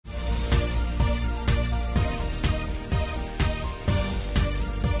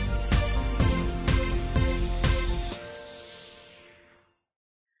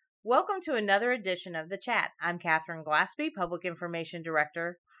Welcome to another edition of The Chat. I'm Catherine Glaspie, Public Information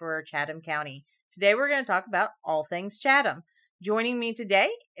Director for Chatham County. Today we're going to talk about all things Chatham. Joining me today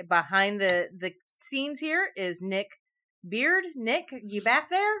behind the scenes here is Nick Beard. Nick, you back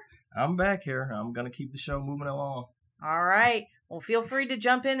there? I'm back here. I'm going to keep the show moving along. All right. Well, feel free to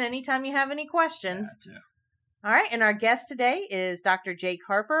jump in anytime you have any questions. Gotcha. All right. And our guest today is Dr. Jake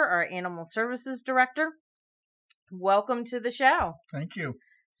Harper, our Animal Services Director. Welcome to the show. Thank you.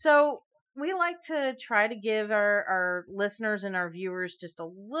 So we like to try to give our listeners and our viewers just a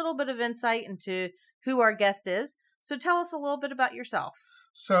little bit of insight into who our guest is. So tell us a little bit about yourself.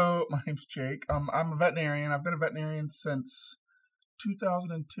 So my name's Jake. I'm a veterinarian. I've been a veterinarian since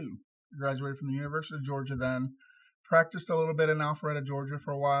 2002. Graduated from the University of Georgia then. Practiced a little bit in Alpharetta, Georgia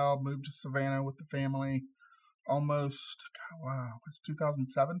for a while. Moved to Savannah with the family almost, it's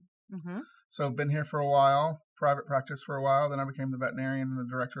 2007. Mm-hmm. So been here for a while. Private practice for a while. Then I became the veterinarian and the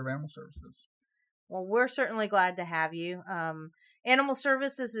director of animal services. Well, we're certainly glad to have you. Animal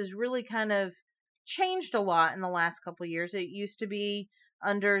services has really kind of changed a lot in the last couple of years. It used to be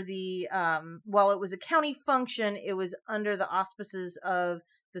under the, it was a county function. It was under the auspices of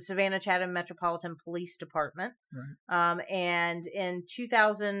the Savannah-Chatham Metropolitan Police Department. Right. And in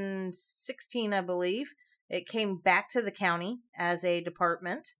 2016, I believe, it came back to the county as a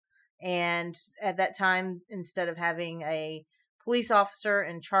department. And at that time, instead of having a police officer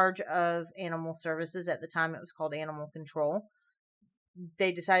in charge of animal services, at the time it was called animal control,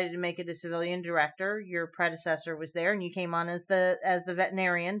 they decided to make it a civilian director. Your predecessor was there, and you came on as the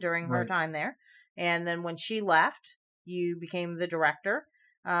veterinarian during her time there. And then when she left, you became the director.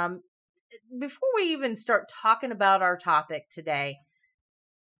 Before we even start talking about our topic today,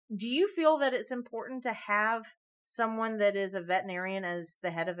 do you feel that it's important to have someone that is a veterinarian as the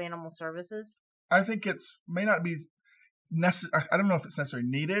head of animal services? I think may not be necessary. I don't know if it's necessarily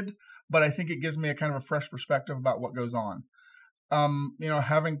needed, but I think it gives me a kind of a fresh perspective about what goes on.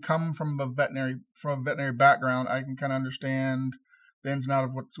 Having come from a veterinary background, I can kind of understand the ins and outs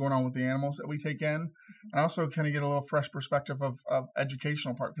of what's going on with the animals that we take in. And I also kind of get a little fresh perspective of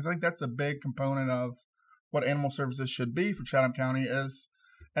educational part, because I think that's a big component of what animal services should be for Chatham County is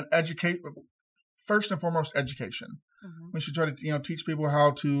first and foremost, education. Mm-hmm. We should try to, teach people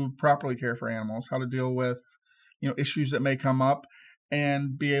how to properly care for animals, how to deal with, issues that may come up,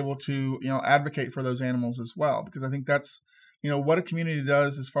 and be able to, advocate for those animals as well. Because I think that's, what a community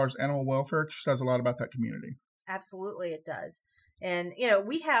does as far as animal welfare says a lot about that community. Absolutely, it does. And,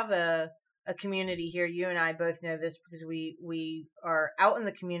 we have a community here. You and I both know this because we are out in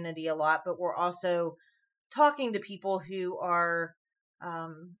the community a lot, but we're also talking to people who are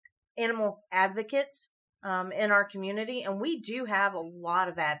animal advocates in our community, and we do have a lot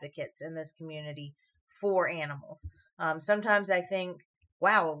of advocates in this community for animals. Sometimes I think,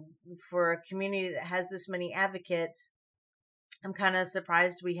 wow, for a community that has this many advocates, I'm kind of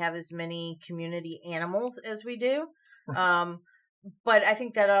surprised we have as many community animals as we do. Right. But I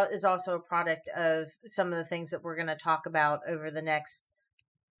think that is also a product of some of the things that we're going to talk about over the next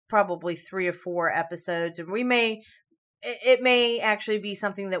probably 3 or 4 episodes, and it may actually be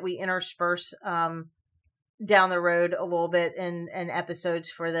something that we intersperse down the road a little bit in episodes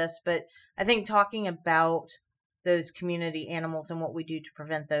for this. But I think talking about those community animals and what we do to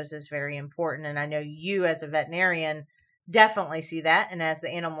prevent those is very important. And I know you as a veterinarian definitely see that. And as the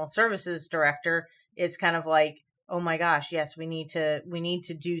animal services director, it's kind of like, oh my gosh, yes, we need to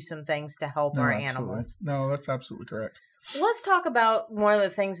do some things to help our animals. No, that's absolutely correct. Let's talk about one of the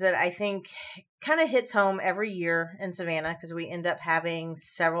things that I think kind of hits home every year in Savannah, because we end up having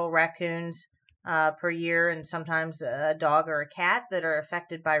several raccoons per year, and sometimes a dog or a cat that are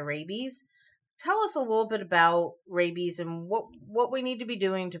affected by rabies. Tell us a little bit about rabies and what we need to be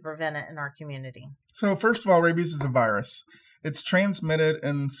doing to prevent it in our community. So first of all, rabies is a virus. It's transmitted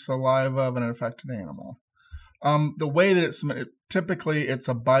in saliva of an infected animal. The way that it's typically it's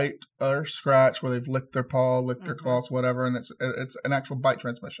a bite or scratch where they've licked their paw, licked their claws, whatever, and it's an actual bite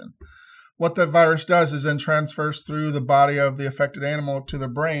transmission. What the virus does is then transfers through the body of the affected animal to the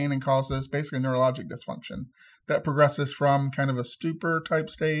brain and causes basically neurologic dysfunction that progresses from kind of a stupor type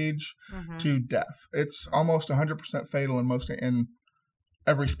stage to death. It's almost 100% fatal in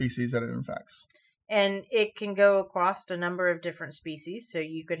every species that it infects. And it can go across a number of different species. So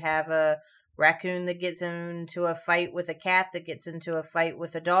you could have a raccoon that gets into a fight with a cat, that gets into a fight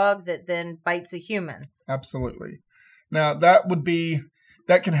with a dog, that then bites a human. Absolutely. Now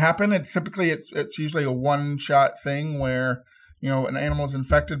that can happen. It's usually a one-shot thing where, an animal is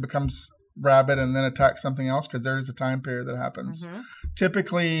infected, becomes rabid, and then attacks something else, because there is a time period that happens.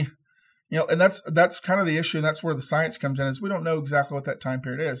 Typically, And that's kind of the issue, and that's where the science comes in, is we don't know exactly what that time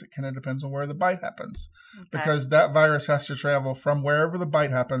period is. It kind of depends on where the bite happens, because that virus has to travel from wherever the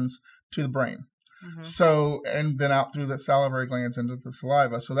bite happens to the brain. So, and then out through the salivary glands into the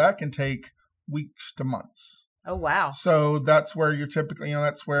saliva. So that can take weeks to months. Oh, wow. So that's where you're typically,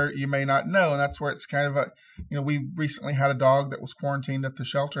 that's where you may not know. And that's where it's kind of we recently had a dog that was quarantined at the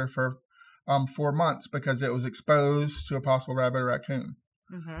shelter for 4 months because it was exposed to a possible rabbit or raccoon.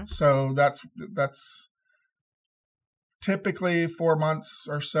 So that's typically 4 months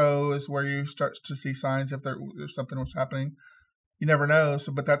or so is where you start to see signs if something was happening. You never know.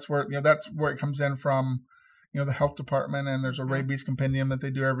 So, but that's where it comes in from, the health department, and there's a rabies compendium that they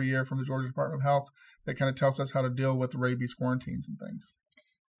do every year from the Georgia Department of Health that kind of tells us how to deal with rabies quarantines and things.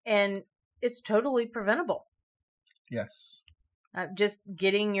 And it's totally preventable. Yes. Just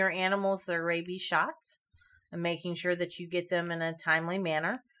getting your animals their rabies shots and making sure that you get them in a timely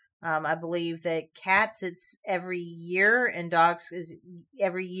manner. I believe that cats, it's every year, and dogs is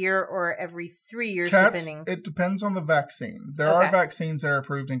every year or every 3 years, cats, depending. It depends on the vaccine. There are vaccines that are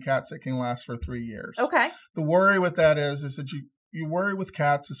approved in cats that can last for 3 years. Okay. The worry with that is that you worry with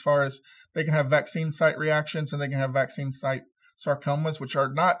cats as far as they can have vaccine site reactions, and they can have vaccine site sarcomas, which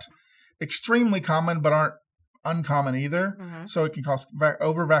are not extremely common but aren't uncommon either. So it can cause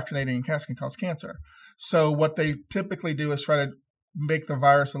over-vaccinating in cats can cause cancer. So what they typically do is try to make the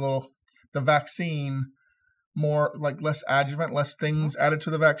vaccine more like less adjuvant, less things added to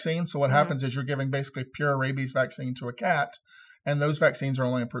the vaccine. So what happens is you're giving basically pure rabies vaccine to a cat, and those vaccines are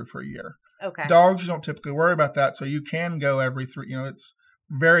only approved for a year. Okay. Dogs, you don't typically worry about that. So you can go every 3, it's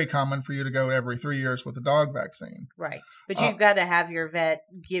very common for you to go every 3 years with a dog vaccine. Right. But you've got to have your vet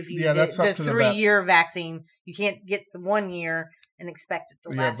give you the that's up to the 3-year vaccine. You can't get the 1 year and expect it to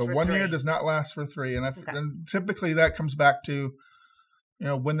last for 3. The 1 year does not last for 3. And typically that comes back to,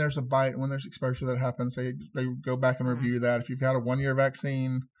 when there's a bite, when there's exposure that happens, they go back and review that. If you've had a 1-year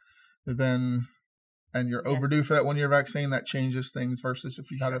vaccine, and you're overdue for that 1-year vaccine, that changes things versus if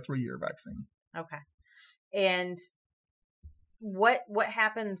you've had a 3-year vaccine. Okay. And what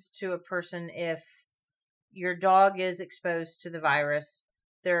happens to a person if your dog is exposed to the virus?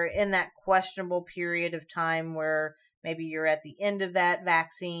 They're in that questionable period of time where maybe you're at the end of that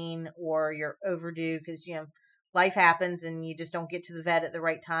vaccine, or you're overdue because, life happens and you just don't get to the vet at the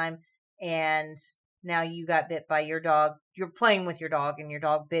right time. And now you got bit by your dog. You're playing with your dog and your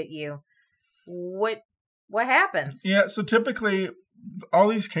dog bit you. What happens? Yeah. So typically all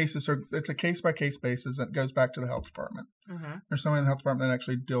these cases it's a case by case basis that goes back to the health department. There's somebody in the health department that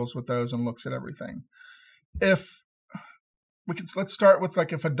actually deals with those and looks at everything. Let's start with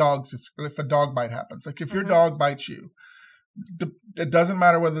if a dog bite happens, if your dog bites you, it doesn't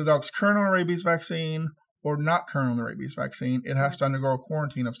matter whether the dog's current on a rabies vaccine or not current on the rabies vaccine, it has to undergo a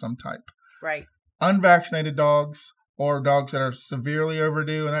quarantine of some type. Right. Unvaccinated dogs or dogs that are severely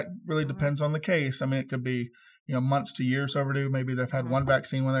overdue, and that really depends on the case. I mean, it could be, months to years overdue. Maybe they've had one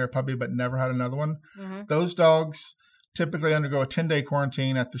vaccine when they were a puppy but never had another one. Those dogs typically undergo a 10-day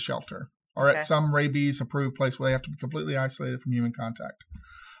quarantine at the shelter or at some rabies-approved place where they have to be completely isolated from human contact.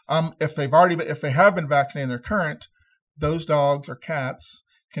 If they have been vaccinated and they're current, those dogs or cats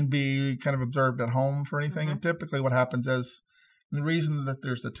can be kind of observed at home for anything. And typically what happens is, the reason that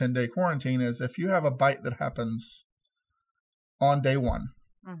there's a 10-day quarantine is if you have a bite that happens on day 1,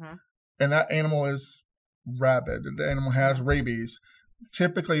 and that animal is rabid, the animal has rabies,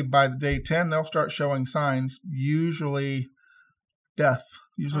 typically by the day 10, they'll start showing signs, usually death.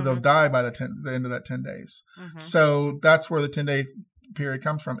 Usually they'll die by the end of that 10 days. So that's where the 10-day period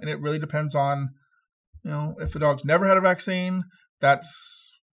comes from. And it really depends on, if the dog's never had a vaccine, that's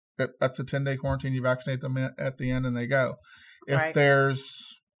a 10-day quarantine. You vaccinate them at the end and they go. If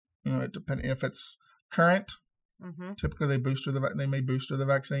there's, if it's current, typically they may booster the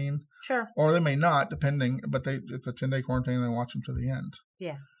vaccine. Sure. Or they may not, depending, but it's a 10-day quarantine and they watch them to the end.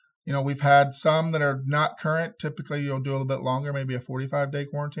 Yeah. We've had some that are not current. Typically you'll do a little bit longer, maybe a 45-day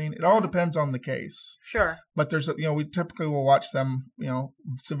quarantine. It all depends on the case. Sure. But there's, we typically will watch them,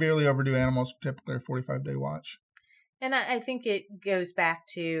 severely overdue animals, typically a 45-day watch. And I think it goes back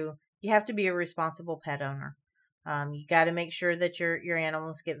to, you have to be a responsible pet owner. You got to make sure that your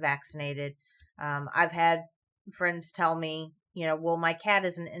animals get vaccinated. I've had friends tell me, well, my cat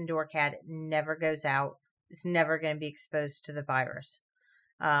is an indoor cat. It never goes out. It's never going to be exposed to the virus.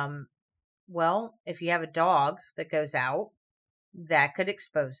 Well, if you have a dog that goes out, that could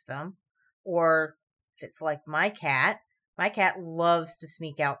expose them. Or if it's like my cat loves to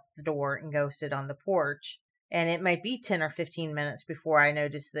sneak out the door and go sit on the porch. And it might be 10 or 15 minutes before I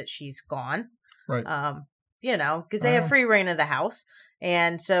notice that she's gone. Right. Because they have free reign of the house.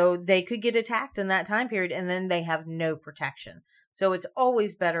 And so they could get attacked in that time period, and then they have no protection. So it's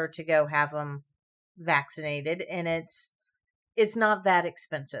always better to go have them vaccinated, and it's not that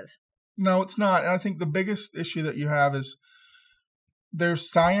expensive. No, it's not. And I think the biggest issue that you have is there's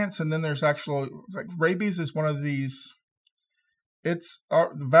science, and then there's actual, like, rabies is one of these.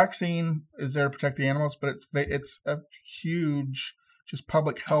 The vaccine is there to protect the animals, but it's a huge just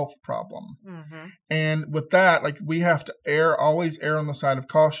public health problem. Mm-hmm. And with that, like, we have to always err on the side of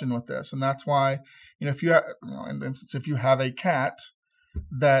caution with this. And that's why, if you have, in instance, if you have a cat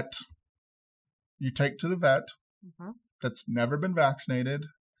that you take to the vet mm-hmm. that's never been vaccinated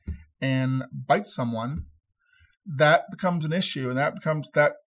and bites someone, that becomes an issue, and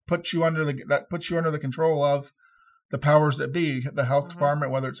that puts you under the control of the powers that be, the health mm-hmm.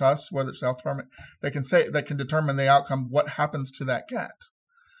 department, whether it's us, whether it's the health department, that can determine the outcome, what happens to that cat.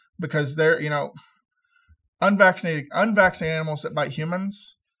 Because they're, unvaccinated animals that bite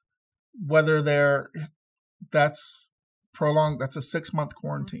humans, that's prolonged, that's a 6-month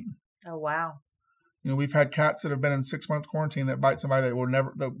quarantine. Oh, wow. We've had cats that have been in 6-month quarantine that bite somebody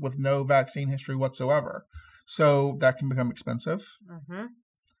that with no vaccine history whatsoever. So that can become expensive. Mm-hmm.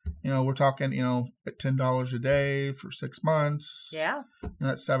 We're talking, at $10 a day for 6 months. Yeah.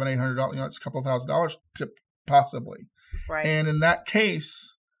 That's $700-800. It's a couple $1,000 possibly. Right. And in that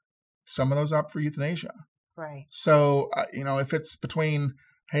case, some of those opt for euthanasia. Right. So, if it's between,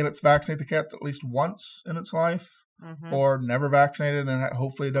 hey, let's vaccinate the cat at least once in its life, mm-hmm. or never vaccinated and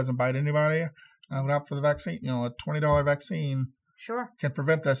hopefully it doesn't bite anybody, I would opt for the vaccine. A $20 vaccine sure can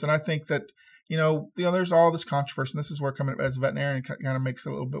prevent this. And I think that, there's all this controversy, and this is where coming as a veterinarian kind of makes it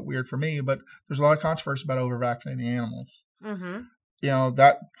a little bit weird for me, but there's a lot of controversy about over-vaccinating animals. Mm-hmm.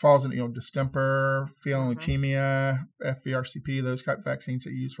 That falls into, distemper, feline mm-hmm. leukemia, FVRCP, those type of vaccines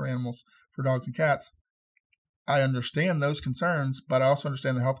that you use for animals, for dogs and cats. I understand those concerns, but I also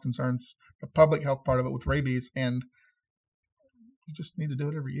understand the health concerns, the public health part of it with rabies, and you just need to do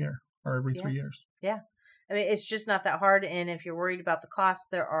it every year or every 3 years. Yeah. I mean, it's just not that hard, and if you're worried about the cost,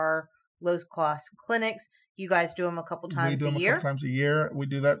 there are low-cost clinics. You guys do them a couple times a year? We do them a couple times a year. We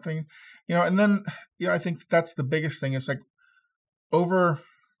do that thing. And then, I think that's the biggest thing. It's like over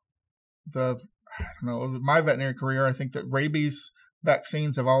my veterinary career, I think that rabies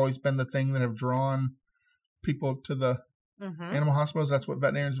vaccines have always been the thing that have drawn people to the mm-hmm. animal hospitals. That's what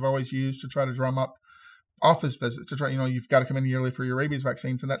veterinarians have always used to try to drum up office visits, to try, you've got to come in yearly for your rabies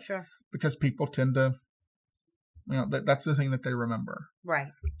vaccines. And that's sure. because people tend to, that's the thing that they remember. Right.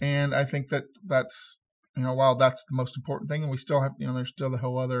 And I think that's, while that's the most important thing, and we still have, there's still the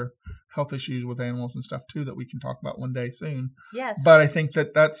whole other health issues with animals and stuff too that we can talk about one day soon. Yes. But I think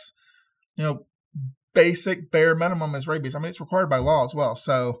that's, basic bare minimum is rabies. I mean, it's required by law as well.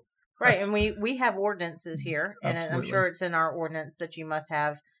 So. Right. And we have ordinances here, and absolutely. I'm sure it's in our ordinance that you must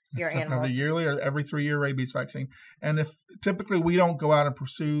have your animals. Have a yearly or every 3-year rabies vaccine. And if typically we don't go out and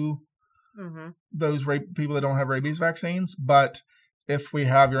pursue mm-hmm. those people that don't have rabies vaccines, but if we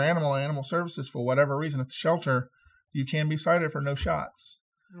have your animal services for whatever reason at the shelter, you can be cited for no shots.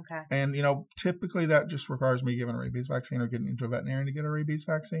 Okay. And, typically that just requires me giving a rabies vaccine or getting into a veterinarian to get a rabies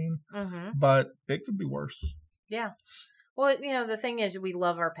vaccine. Mm-hmm. But it could be worse. Yeah. Well, the thing is, we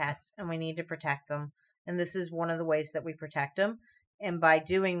love our pets and we need to protect them. And this is one of the ways that we protect them. And by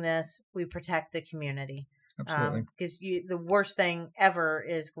doing this, we protect the community. Absolutely. Because the worst thing ever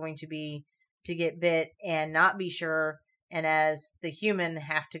is going to be to get bit and not be sure. And as the human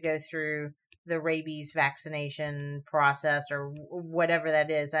have to go through the rabies vaccination process or whatever that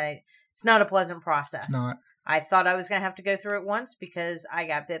is. It's not a pleasant process. It's not. I thought I was going to have to go through it once because I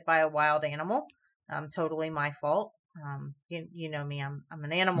got bit by a wild animal. Totally my fault. You know me, I'm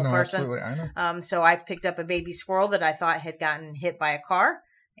an animal person. Absolutely, I know. So I picked up a baby squirrel that I thought had gotten hit by a car,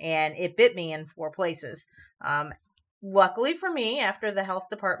 and it bit me in 4 places. Luckily for me, after the health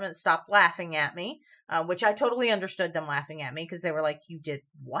department stopped laughing at me, which I totally understood them laughing at me because they were like, "You did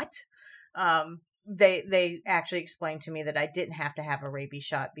what?" They actually explained to me that I didn't have to have a rabies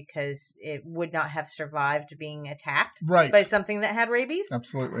shot because it would not have survived being attacked by something that had rabies.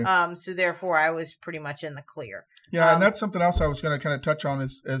 Absolutely. So therefore, I was pretty much in the clear. Yeah, and that's something else I was going to kind of touch on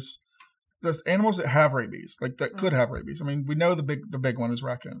is the animals that have rabies, like that could have rabies. I mean, we know the big one is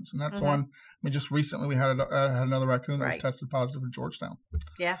raccoons, and that's the one. I mean, just recently we had another raccoon that was tested positive in Georgetown.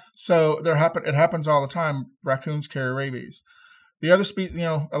 Yeah. So it happens all the time. Raccoons carry rabies. The other species,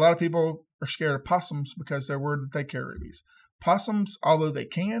 a lot of people are scared of possums because they're worried that they carry rabies. Possums, although they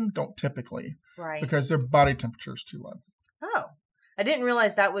don't typically, because their body temperature is too low. Oh, I didn't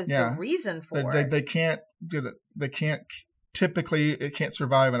realize that was the reason for it. They can't get it. They can't typically. It can't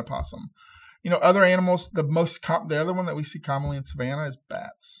survive in a possum. Other animals, the other one that we see commonly in Savannah is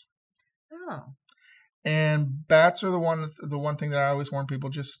bats. Oh. And bats are the one thing that I always warn people,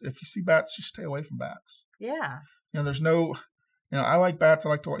 just if you see bats, just stay away from bats. Yeah. There's no, I like bats. I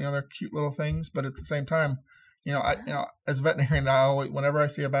like to, they're cute little things, but at the same time, as a veterinarian, whenever I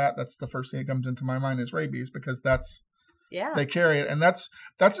see a bat, that's the first thing that comes into my mind is rabies, because they carry it. And that's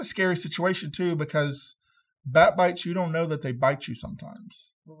a scary situation too, because bat bites, you don't know that they bite you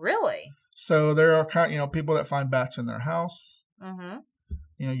sometimes. Really? So there are people that find bats in their house. Mm-hmm.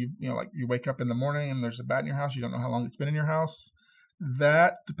 Like you wake up in the morning and there's a bat in your house. You don't know how long it's been in your house.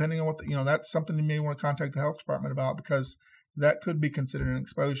 That, depending on what, that's something you may want to contact the health department about, because that could be considered an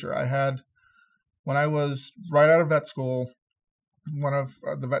exposure. When I was right out of vet school, one of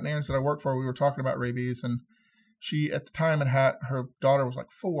the veterinarians that I worked for, we were talking about rabies, and she, at the time, had her daughter was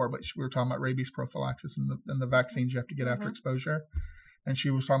like 4, but we were talking about rabies prophylaxis and the vaccines you have to get after exposure. And she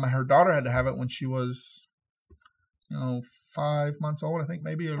was talking about her daughter had to have it when she was, 5 months old, I think,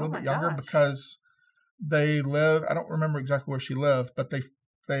 maybe a little bit younger, because they live, I don't remember exactly where she lived, but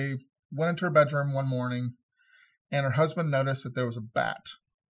they went into her bedroom one morning and her husband noticed that there was a bat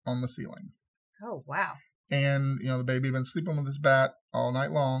on the ceiling. Oh, wow. And, the baby had been sleeping with this bat all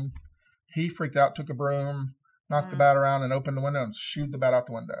night long. He freaked out, took a broom, knocked the bat around, and opened the window and shooed the bat out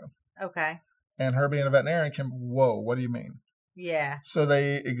the window. Okay. And her being a veterinarian whoa, what do you mean? Yeah. So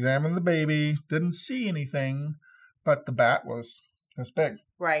they examined the baby, didn't see anything, but the bat was this big.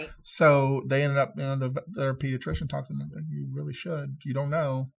 Right. So they ended up, their pediatrician talked to them, you really should. You don't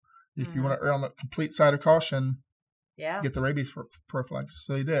know. If you want to err on the complete side of caution, get the rabies prophylaxis.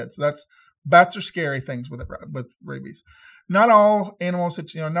 So he did. So bats are scary things with rabies. Not all animals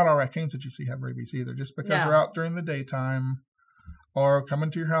not all raccoons that you see have rabies either. Just because they're out during the daytime or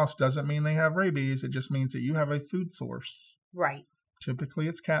coming to your house doesn't mean they have rabies. It just means that you have a food source. Right. Typically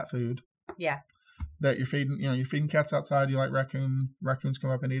it's cat food. Yeah. That you're feeding, you're feeding cats outside. You like raccoons come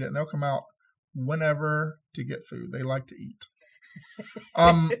up and eat it, and they'll come out whenever to get food. They like to eat.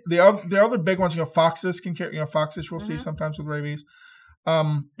 The other big ones, foxes can carry, foxes we'll see sometimes with rabies.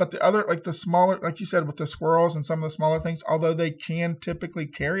 But the other, like the smaller, like you said, with the squirrels and some of the smaller things, although they can typically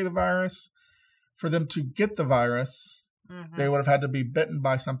carry the virus, for them to get the virus, they would have had to be bitten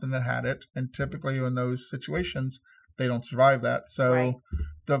by something that had it. And typically in those situations, they don't survive that. So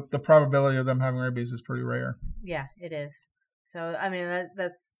the probability of them having rabies is pretty rare. Yeah, it is. So, I mean,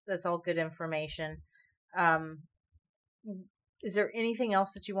 that's all good information. Is there anything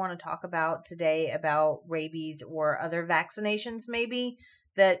else that you want to talk about today about rabies or other vaccinations maybe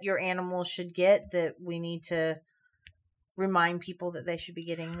that your animals should get, that we need to remind people that they should be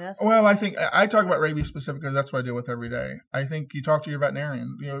getting this? Well, I think I talk about rabies specifically because that's what I deal with every day. I think you talk to your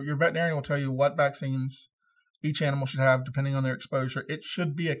veterinarian. Your veterinarian will tell you what vaccines each animal should have depending on their exposure. It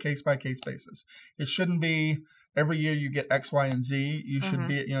should be a case-by-case basis. It shouldn't be every year you get X, Y, and Z. You should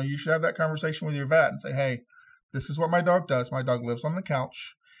be, you should have that conversation with your vet and say, hey, this is what my dog does. My dog lives on the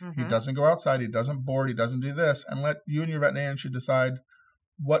couch. He doesn't go outside. He doesn't board. He doesn't do this. And let you and your veterinarian should decide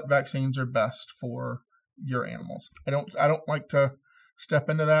what vaccines are best for your animals. I don't like to step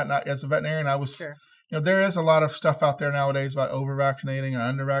into that. And as a veterinarian, I was, there is a lot of stuff out there nowadays about over-vaccinating or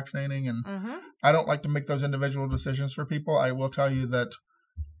under-vaccinating. And I don't like to make those individual decisions for people. I will tell you that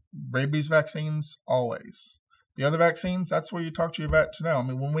rabies vaccines, always. The other vaccines, that's where you talk to your vet to know. I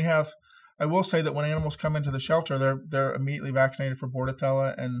mean, I will say that when animals come into the shelter, they're immediately vaccinated for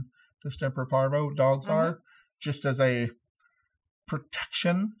Bordetella and distemper parvo. Dogs are, just as a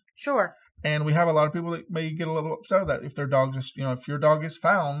protection. Sure. And we have a lot of people that may get a little upset with that if their dogs is, if your dog is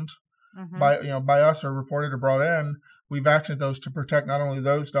found by us or reported or brought in, we vaccinate those to protect not only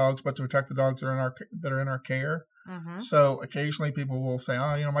those dogs but to protect the dogs that are in our care. So occasionally people will say,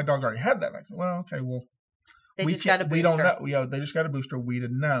 "Oh, my dog already had that vaccine." Well, okay, well, they just got a booster. We don't know. They just got a booster. We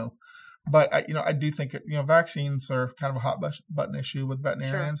didn't know. But I do think vaccines are kind of a hot button issue with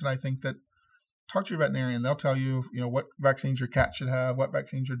veterinarians, and I think that talk to your veterinarian. They'll tell you, what vaccines your cat should have, what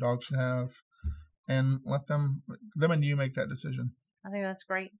vaccines your dog should have, and let them and you make that decision. I think that's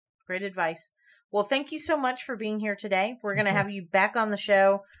great. Great advice. Well, thank you so much for being here today. We're going to have you back on the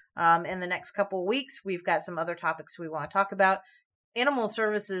show in the next couple of weeks. We've got some other topics we want to talk about. Animal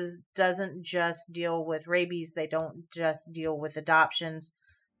Services doesn't just deal with rabies. They don't just deal with adoptions.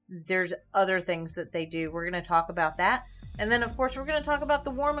 There's other things that they do. We're going to talk about that. And then, of course, we're going to talk about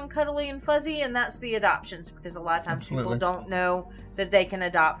the warm and cuddly and fuzzy, and that's the adoptions, because a lot of times people don't know that they can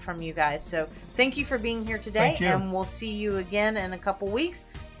adopt from you guys. So thank you for being here today, and we'll see you again in a couple weeks.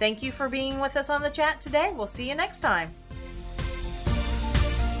 Thank you for being with us on the chat today. We'll see you next time.